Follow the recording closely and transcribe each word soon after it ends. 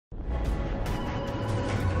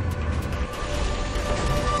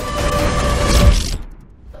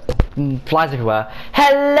flies everywhere.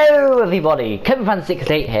 Hello everybody,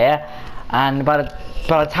 KevinFan68 here, and by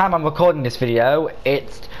the time I'm recording this video,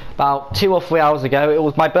 it's about 2 or 3 hours ago. It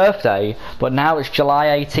was my birthday, but now it's July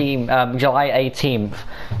 18th.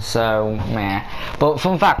 So meh. But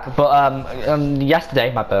fun fact,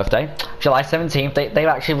 yesterday, my birthday, July 17th, they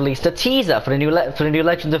actually released a teaser for the new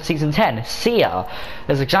Legends of Season 10. Sia.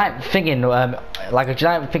 There's a giant thing in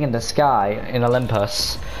the sky in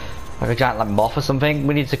Olympus, like a giant moth or something.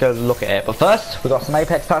 We need to go look at it. But first, we got some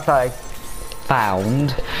Apex packs that I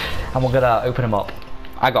found, and we're gonna open them up.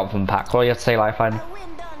 I got them from the pack. What do you have to say, Lifeline?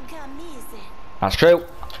 That's true.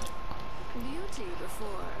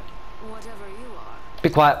 Be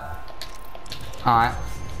quiet. Alright.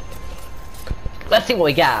 Let's see what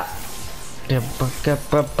we got.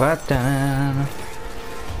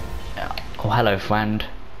 Oh, hello, friend.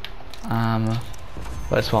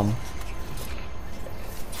 Where's this one?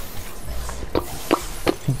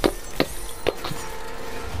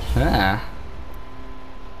 Ah.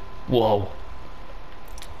 Whoa.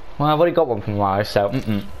 Well, I've already got one from Rise, so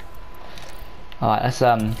Alright,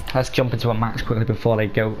 let's jump into a match quickly before the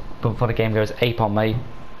game goes ape on me.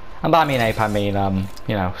 And by ape I mean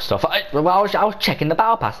you know, stuff. I was checking the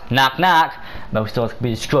battle pass. Knock knock. Most stores can be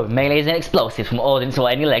destroyed with melees and explosives from Odin's or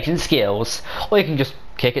any legend skills. Or you can just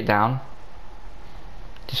kick it down.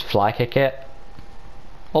 Just fly kick it.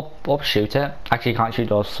 Up shoot it. Actually you can't shoot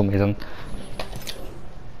those for some reason.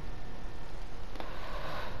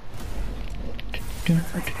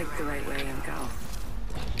 Let's pick the right way and go.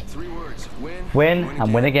 3 words. Win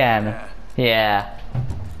and win again. Yeah.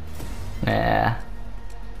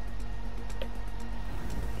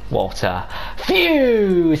 Walter.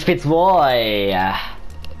 Fuse Fitzroy.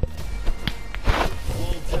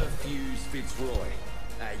 Walter Fuse Fitzroy.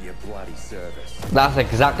 At your bloody service. That's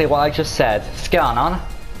exactly what I just said. What's going on?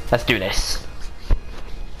 Let's do this.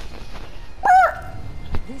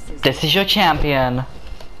 This is your champion.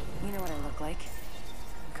 You know what I look like.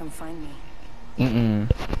 Come find me.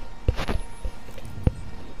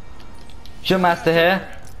 Jump master here.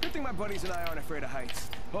 Good thing my buddies and I aren't afraid of heights.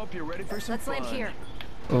 Hope you're ready for some fun. Let's land here.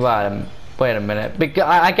 Right, wait a minute.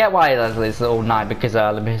 I get why there's this all night, because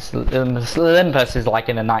Olympus is like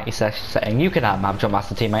in a 90 setting. You can have jump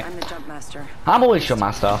master, teammate. I'm the jump master. I'm always jump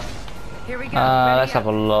master. Here we go. Let's have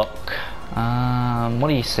a look. What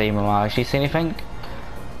do you see, Mirage? Do you see anything?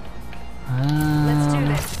 Let's do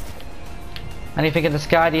this. Anything in the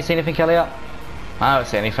sky? Do you see anything, Elliot? I don't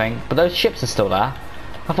see anything. But those ships are still there.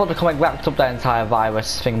 I thought the comic wrapped up that entire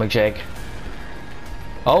virus thingamajig.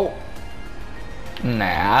 Oh.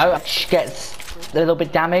 Now gets a little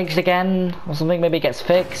bit damaged again or something. Maybe it gets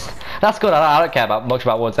fixed. That's good. I don't care much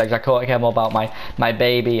about Wood's Edge. I care more about my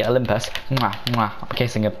baby Olympus. Mwah, mwah. I'm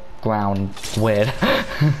kissing a ground. It's weird.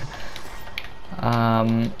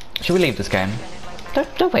 Should we leave this game?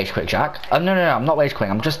 Don't rage quit, Jack. No, I'm not rage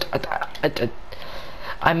quitting. I'm just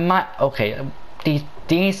I might. Okay. Do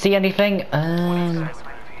you see anything?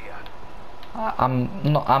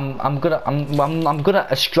 I'm good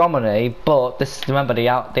at astronomy, but remember the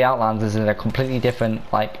Outlands is in a completely different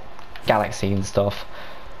galaxy and stuff,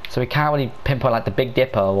 so we can't really pinpoint like the Big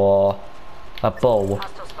Dipper or a bull.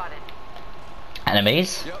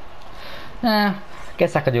 Enemies? Yep.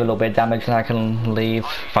 Guess I can do a little bit of damage and I can leave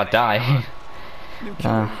if I die.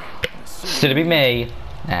 Should it be me?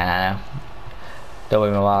 Nah. Don't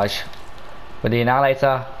worry, Mirage. With the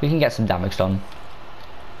Annihilator, we can get some damage done.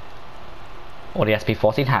 Or the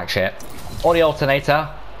SP-14 hack shit. Or the Alternator,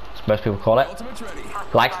 as most people call it.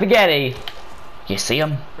 Like spaghetti. You see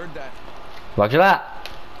him? Roger that.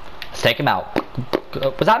 Let's take him out.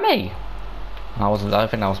 Was that me? I don't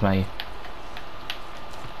think that was me.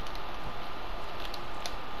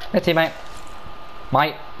 Hey teammate.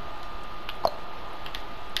 Mate.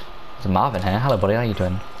 There's Marvin here. Hello buddy, how you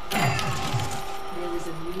doing?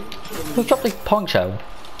 Who dropped the poncho?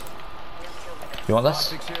 You want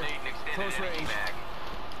this?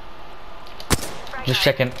 Just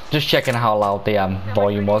checking how loud the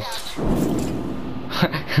volume was.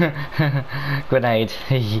 Grenade.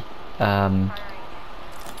 Come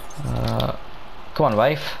on,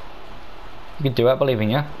 Rafe. You can do it. I believe in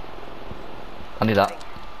you. I need that.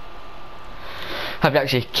 Have you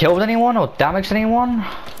actually killed anyone or damaged anyone?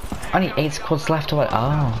 Only 8 squads left away.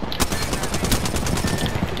 Oh.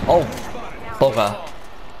 Oh, bugger.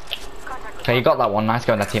 Okay, you got that one. Nice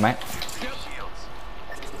going there, teammate.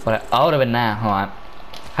 But I would have been there. Alright.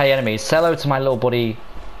 Hey, enemies. Say hello to my little buddy.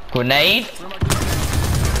 Grenade.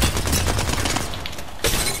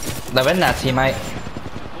 They're in there, teammate.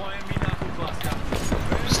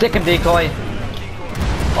 Stick and decoy.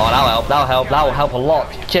 Oh, that'll help. That'll help. That'll help a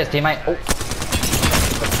lot. Cheers, teammate. Oh.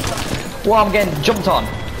 Whoa, I'm getting jumped on.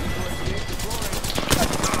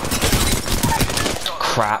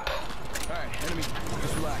 Crap.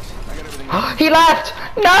 He left!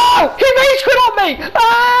 No! He rage quit on me!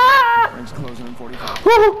 Ah!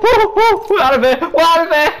 Woo, out of here! We're out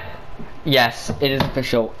of here! Yes, it is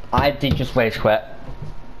official. I did just rage quit.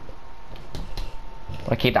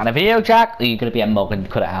 I keep that in a video, Jack. Or are you gonna be a mug and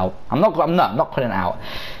cut it out? I'm not cutting it out.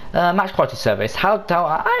 Match quality service.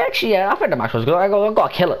 I actually, I think the match was good. I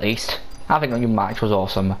got a kill at least. I think the match was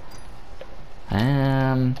awesome.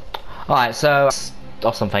 Alright, so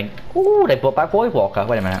or something. Ooh, they brought back Void Walker.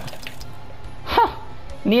 Wait a minute. Huh.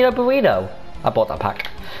 Need a burrito. I bought that pack.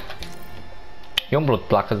 Youngblood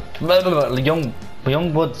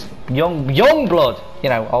Youngblood. You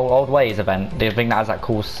know, old ways event. They think that has that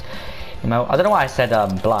cool. You know, I don't know why I said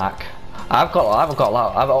black.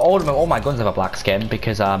 All my guns have a black skin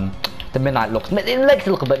because the midnight looks. It makes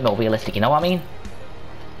it look a bit more realistic. You know what I mean?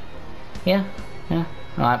 Yeah. All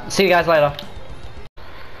right. See you guys later.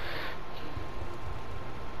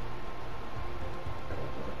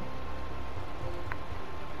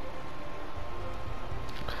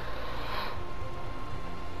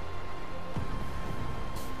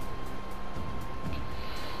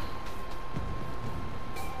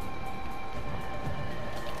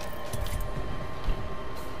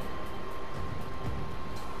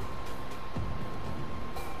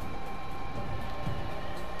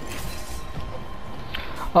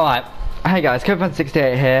 Alright, hey guys,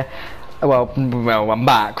 Covenant68 here. Well, I'm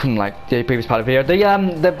back from like the previous part of the video.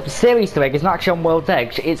 The series Easter egg is not actually on World's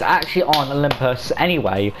Edge, it's actually on Olympus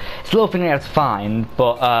anyway. It's a little thing you have to find,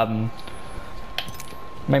 but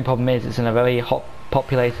main problem is it's in a very hot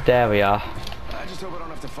populated area. I just hope I don't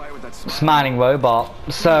have to fight with that Smiling robot.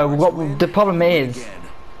 So what the problem is,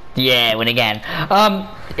 yeah, win again.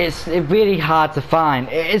 It's really hard to find.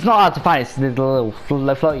 It's not hard to find. It's the little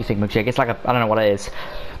floaty thing with Jig. It's like a, I don't know what it is,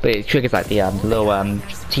 but it triggers like the little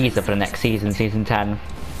teaser for the next season, season 10.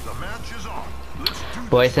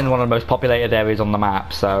 But it's in one of the most populated areas on the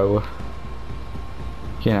map, so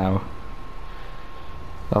you know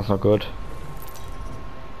that's not good.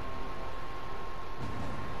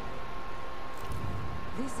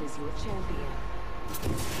 This is your champion.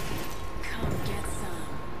 Come get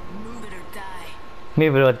some. Move it or die.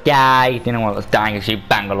 Move it or die. You didn't want us dying because you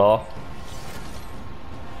Bangalore.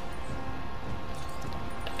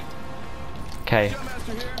 Okay.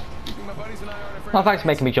 Well, thanks for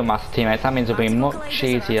making me jump master teammates. That means it'll be much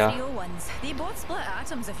easier. They both split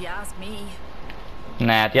atoms if you ask me.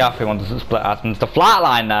 Nah, the other one doesn't split atoms. The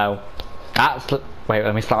flatline though. Wait,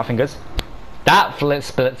 let me slap my fingers. That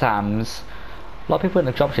splits atoms. A lot of people in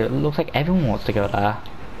the dropship. It looks like everyone wants to go there.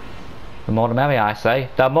 The more the merrier, I say.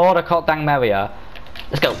 The more the dang merrier.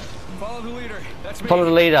 Let's go. Follow the leader. That's me. Follow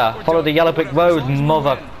the leader. Follow the yellow brick road,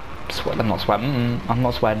 mother. I'm not sweating. I'm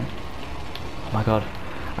not sweating. Oh my god.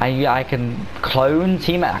 I can clone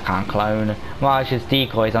teammate. I can't clone. Well, it's just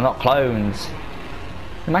decoys. I'm not clones.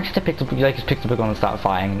 Imagine if they just picked up a gun and started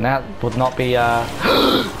fighting. That would not be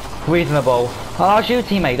reasonable. Oh, shoot,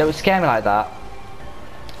 teammate. Don't scare me like that.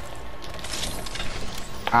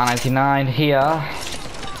 R99 here.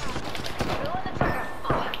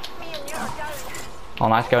 Oh,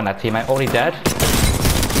 nice going there, teammate. Already dead.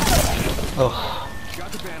 Ugh.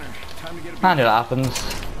 I knew that happens.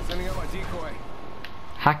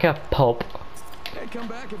 Hacker pulp.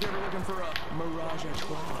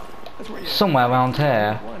 Somewhere around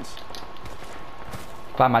here.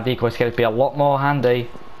 Find my decoy skills be a lot more handy.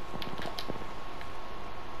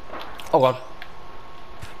 Oh god.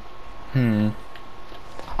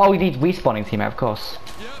 Oh, we need respawning teammate, of course.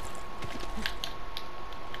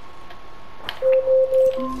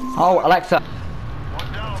 Oh, Alexa.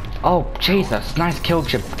 Oh, Jesus. Nice kill,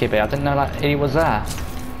 Gibby. I didn't know that he was there.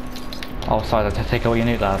 Oh, sorry, I had to take all your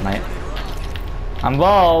nuke there, mate. I'm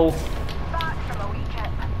low.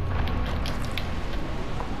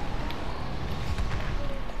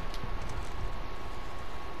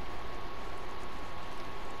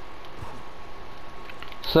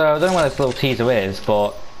 So, I don't know where this little teaser is,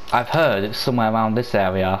 but I've heard it's somewhere around this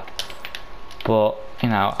area. But, you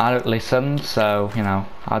know, I don't listen, so, you know,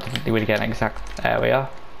 I didn't really get an exact area.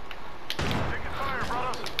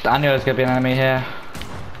 I knew there was going to be an enemy here.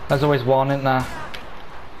 There's always one, isn't there?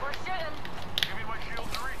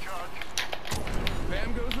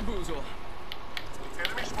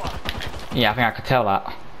 Yeah, I think I could tell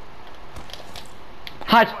that.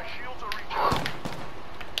 Hide!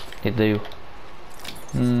 Did do.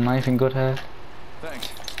 Anything good here? Thanks.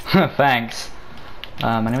 Thanks.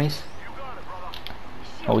 Enemies?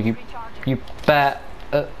 Oh, you bet.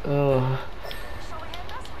 Do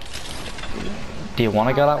you want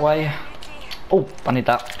to go that way? Oh, I need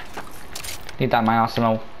that. Need that in my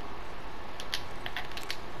arsenal.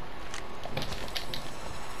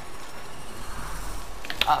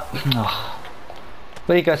 Oh.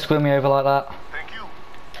 Will you go screw me over like that? Thank you.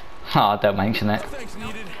 Oh, don't mention it. Thanks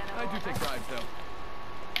needed. I do take bribes though.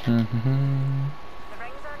 The rings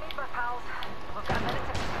are neater, pals. We've got a minute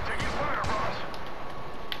to... Taking fire, Ross.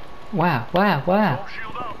 Where? Don't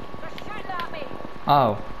shield up. They're shooting at me!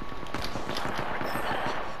 Oh.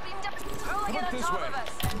 Beamed up, rolling in on This top way. of us.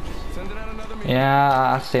 Sending out another meeting.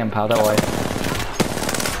 Yeah, I see him, pal, don't worry.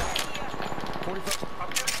 45. I'm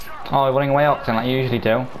getting shot. Oh, you're running away, Oxen, like you usually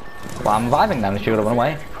do. Well, I'm reviving them if you would have run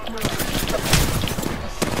away.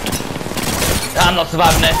 I'm not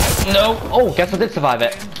surviving it. No. Oh, guess I did survive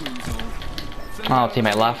it. Oh,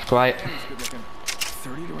 teammate left, right.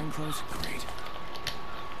 30 to ring close. Great.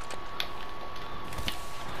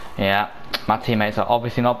 Yeah, my teammates are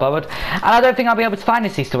obviously not bothered. And I don't think I'll be able to find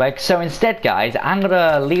this Easter egg, so instead, guys, I'm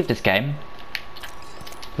gonna leave this game.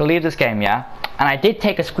 Yeah. And I did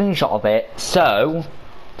take a screenshot of it, so...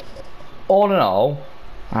 all in all...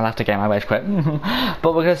 I left the game, I rage quit.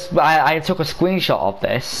 But because I took a screenshot of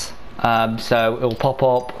this, so it will pop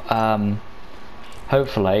up,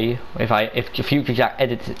 hopefully, if Future Jack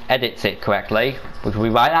edits it correctly, which we'll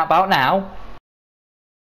be right about now.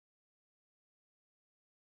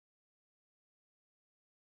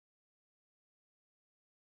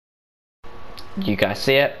 Do you guys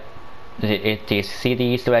see it? Do you see the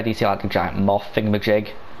Easter egg? Do you see like the giant moth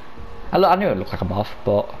thingamajig? I knew it looked like a moth,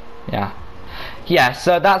 but yeah. Yeah,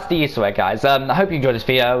 so that's the Easter egg, guys. I hope you enjoyed this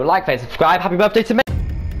video. Like, favorite, subscribe. Happy birthday to me!